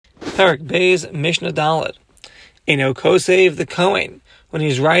Perak Beis Mishnah Daled. Eno Kosev the Kohen, when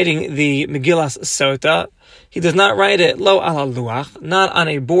he's writing the Megillas Sota, he does not write it lo ala luach, not on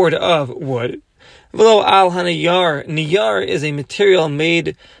a board of wood. V'lo al haniyar. Niyar is a material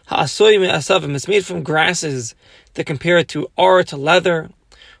made ha'asoy me'asavim. It's made from grasses that compare it to leather,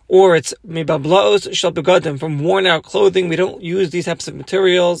 or it's mebablaos shel begadim, from worn out clothing. We don't use these types of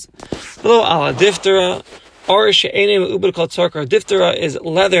materials. V'lo ala diftera. Or she'enim ubed kol tzarkar. Diftera is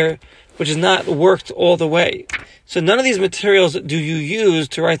leather which is not worked all the way. So none of these materials do you use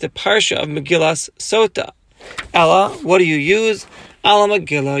to write the parsha of Megillas Sota. Ella, what do you use? Ala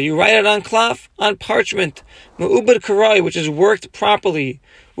Megillah, you write it on cloth, on parchment, Me'ubad karai, which is worked properly,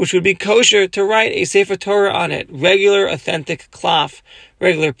 which would be kosher to write a Sefer Torah on it, regular, authentic cloth,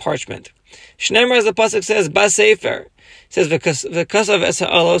 regular parchment. Shneimar, as the pasuk says, Basefer. It says, V'kasav es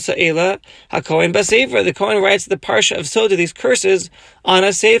ha'alo sa'ela ha'kohen basefer. The Kohen writes the parsha of Sota, these curses, on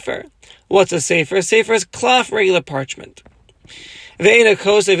a Sefer. What's a Sefer? A Sefer is cloth, regular parchment. Ve'ena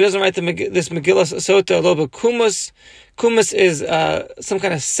kosev, he doesn't write this Megillas Sota, lo b'kumus. Kumus is some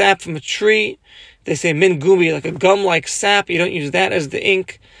kind of sap from a tree. They say min gumi, like a gum-like sap. You don't use that as the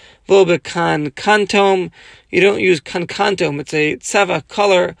ink. Lo b'kankantom, you don't use kankantom. It's a tzava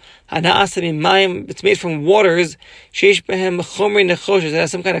color. Hana'asa mimayim, it's made from waters. Sheish behem chomri nechoshes, it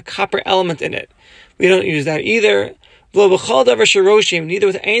has some kind of copper element in it. We don't use that either. Lo b'chol davar sheroshim, neither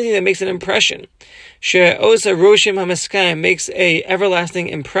with anything that makes an impression. She'osa roshim hamaskayim, makes a everlasting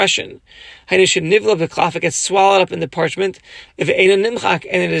impression. Hainu shenivla b'klaf, it gets swallowed up in the parchment. If it ain't a nimchak,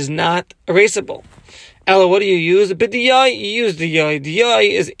 and it is not erasable. Ella, what do you use? B'diyai, you use diyai.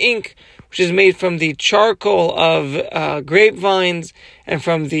 Diyai is ink, which is made from the charcoal of grapevines and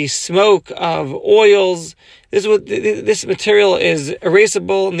from the smoke of oils. This material is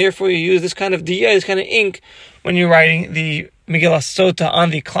erasable, and therefore you use this kind of diyai, this kind of ink, when you're writing the Megillas Sota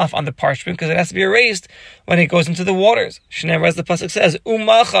on the cloth, on the parchment, because it has to be erased when it goes into the waters. Shneimar, as the pasuk says,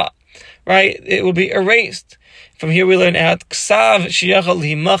 umacha, right? It will be erased. From here we learn out ksav sheyachal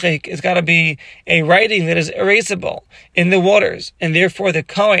himachik. It's got to be a writing that is erasable in the waters, and therefore the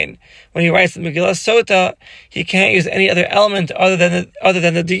Kohen, when he writes the Megillas Sota, he can't use any other element other than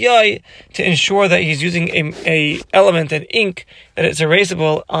the diyai to ensure that he's using a element, an ink, that is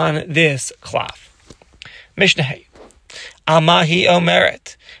erasable on this cloth. Mishnah Hey. Amahi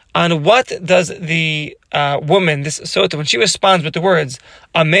Omeret. On what does the woman, this Sota, when she responds with the words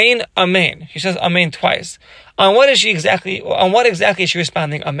Amen, Amen, she says Amen twice. On what exactly is she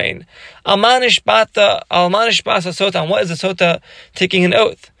responding Amen? Almanish Bata Sota. On what is the Sota taking an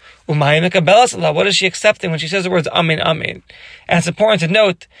oath? What is she accepting when she says the words Amen, Amen? And it's important to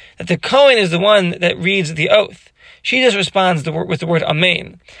note that the Kohen is the one that reads the oath. She just responds with the word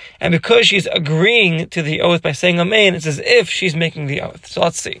Amen. And because she's agreeing to the oath by saying Amen, it's as if she's making the oath. So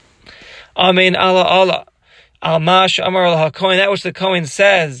let's see. Amen Allah Allah. Al-Mash Amar Allah Kohen, that which the Kohen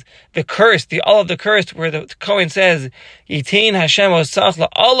says, the curse, the all of the curse, where the Kohen says, Yitain Hashem Osach La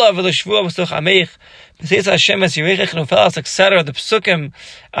Allah V'Lishvua V'Such Ameich, B'Seitz Hashem Es Yirechech Nufelas, etc. The Psukim,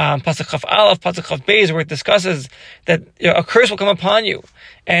 Pasuk Chaf Aleph, Pasuk Chaf Beis, where it discusses that a curse will come upon you,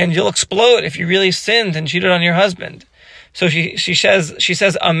 and you'll explode if you really sinned and cheated on your husband. So she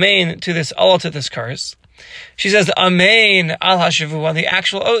says Amen to this Allah, to this curse. She says Amen Al HaShavu, on the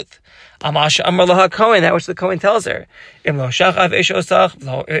actual oath. Amash Amar Laha Kohen, that which the Kohen tells her. Im lo shachav ish osach,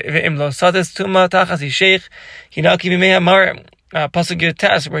 im lo satis tuma tachas isheich, hinaki b'mei hamarim. Pasuk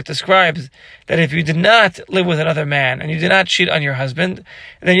Yutes, where it describes that if you did not live with another man and you did not cheat on your husband,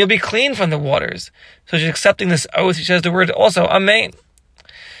 then you'll be clean from the waters. So she's accepting this oath. She says the word also Amen.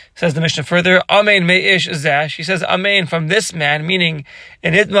 Says the Mishnah further, Amen me'ish zeh. She says Amen from this man, meaning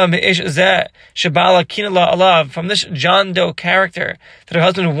Enidma me'ish zeh shabala kinala alav, from this John Doe character that her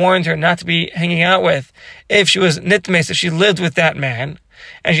husband warned her not to be hanging out with if she was nitmes, if she lived with that man.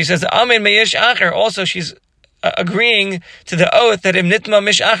 And she says Amen me'ish acher. Also, she's agreeing to the oath that im nitma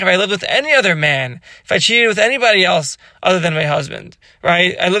mish acher, I lived with any other man, if I cheated with anybody else other than my husband,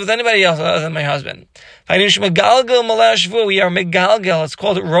 right? I lived with anybody else other than my husband. We are megalgal. It's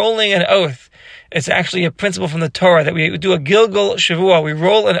called rolling an oath. It's actually a principle from the Torah that we do a gilgal shavua. We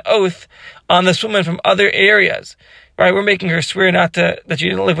roll an oath on this woman from other areas, right? We're making her swear that she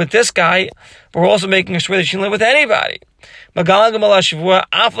didn't live with this guy, but we're also making her swear that she didn't live with anybody. Megalgal malah shavua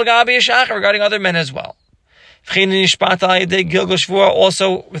aflagabi yishachar, regarding other men as well. Also,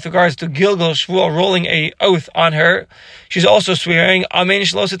 with regards to Gilgal Shvuah, rolling a oath on her, she's also swearing Amen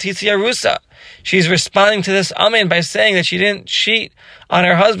Shlosa Titzi Arusa. She's responding to this Amen by saying that she didn't cheat on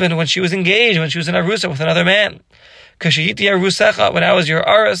her husband when she was engaged, when she was in Arusa with another man. Kashiyiti Arusecha, when I was your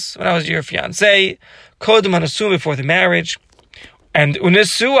Aras, when I was your fiancé, Kodem Anasum, before the marriage. And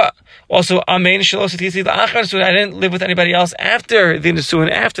unesua, also amen shelo satisi la'achar nesua. I didn't live with anybody else after the nesua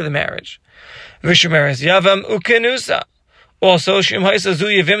and after the marriage. V'shemeres yavam ukenusa. Also, Shem Haisa Zu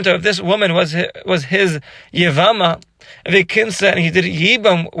Yevimta, if this woman was his Yevama, V'kinsa, and he did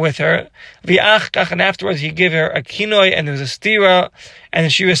Yibam with her, V'achkach, and afterwards he gave her a kinoi, and there was a stira,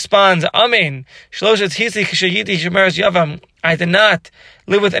 and she responds, Amen, Shloshet Hisi Kishayiti Shemeres Yavam, I did not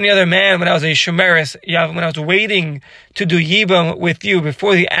live with any other man when I was a Shemeres Yavam, when I was waiting to do Yibam with you,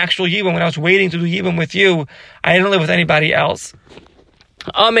 before the actual Yibam, when I was waiting to do Yibam with you, I didn't live with anybody else.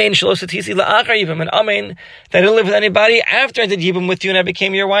 Amen, shalosatisi la'achar yibam, and amen, that I didn't live with anybody after I did yibam with you and I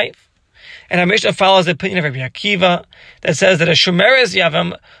became your wife. And our Mishnah follows the opinion of Rabbi Akiva that says that a shomeres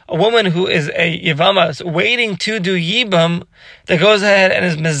yavam, a woman who is a yavama, is waiting to do yibam, that goes ahead and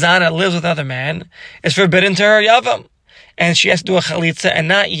is mezana, lives with another man, is forbidden to her yavam, and she has to do a chalitza and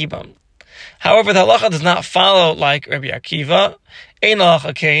not yibam. However, the halacha does not follow like Rabbi Akiva, ein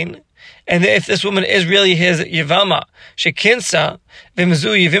halacha kain. And if this woman is really his Yevama, Shekinsa,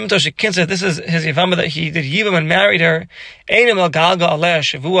 Vimzu Yevimto Shekinsa, this is his Yevama that he did Yibam and married her, Einim al Galga Aleh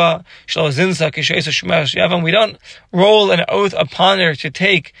Shavua, Shlozinsa, Kishesa Shemeres Yavam. We don't roll an oath upon her to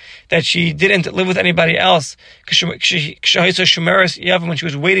take that she didn't live with anybody else, Kishesa Shemeres Yavam, when she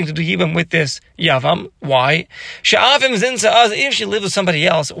was waiting to do Yibam with this Yavam. Why? She'avim Zinsa Az, if she lived with somebody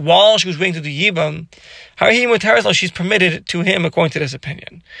else while she was waiting to do Yibam, she's permitted to him according to this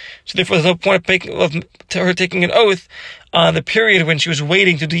opinion. So therefore there's no point of her taking an oath on the period when she was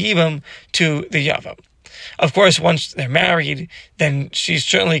waiting to do Yibam to the Yavam. Of course, once they're married, then she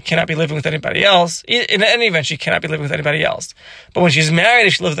certainly cannot be living with anybody else. In any event, she cannot be living with anybody else. But when she's married,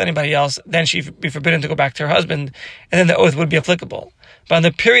 if she lives with anybody else, then she'd be forbidden to go back to her husband, and then the oath would be applicable. But in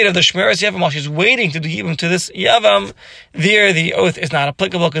the period of the Shmeres Yavam, while she's waiting to do Yibam to this Yavam, there the oath is not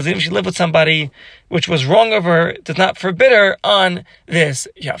applicable, because even if she lived with somebody which was wrong of her, it does not forbid her on this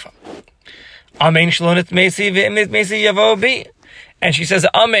Yavam. Amen shlonit mesi v'imnit mesi yavo bi. And she says,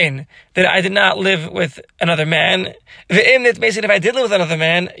 Amen, that I did not live with another man. V'imnit mesi, if I did live with another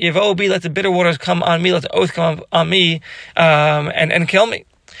man, yavo bi, let the bitter waters come on me, let the oath come on me, and kill me.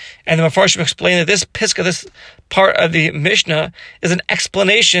 And the Mefarshim explained that this piska, this part of the Mishnah, is an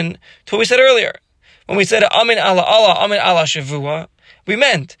explanation to what we said earlier. When we said, Amen ala Allah, Amen ala shavua, we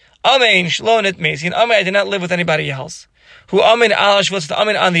meant, Amen shlonit mesi, and Amen, I did not live with anybody else. Who Amen ala shavua, the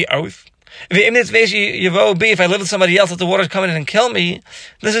Amen on the oath. If I live with somebody else, let the waters come in and kill me.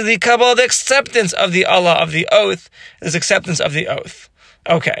 This is the Kabbalah, the acceptance of the Allah, of the oath. This acceptance of the oath.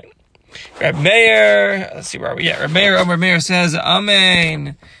 Okay. Reb Meir, let's see where are we? Yeah, Reb Meir says,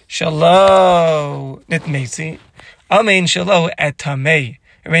 Amen, Shalom, Nitmesi, Amen, Shalom, et Tamei.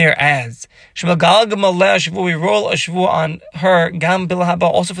 Reb Meir adds, Shemagal Gamaleh Shavu, we roll a Shavu on her, Gam Bilhaba,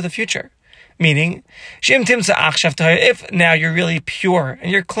 also for the future. Meaning, Shim Timsa Achshav, if now you're really pure and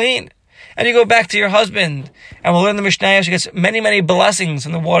you're clean, and you go back to your husband, and we'll learn the Mishnah, she gets many, many blessings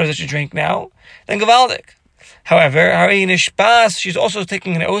from the waters that you drink now, then Gavaldik. However, Hari Nishbas, she's also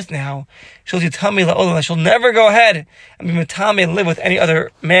taking an oath now. She'll tell me that she'll never go ahead and be matami and live with any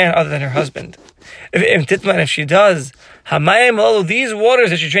other man other than her husband. If she does, Hamayim, these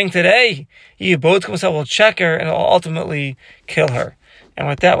waters that you drink today, you both will check her and will ultimately kill her. And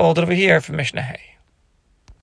with that, we'll hold it over here for Mishnah Hay.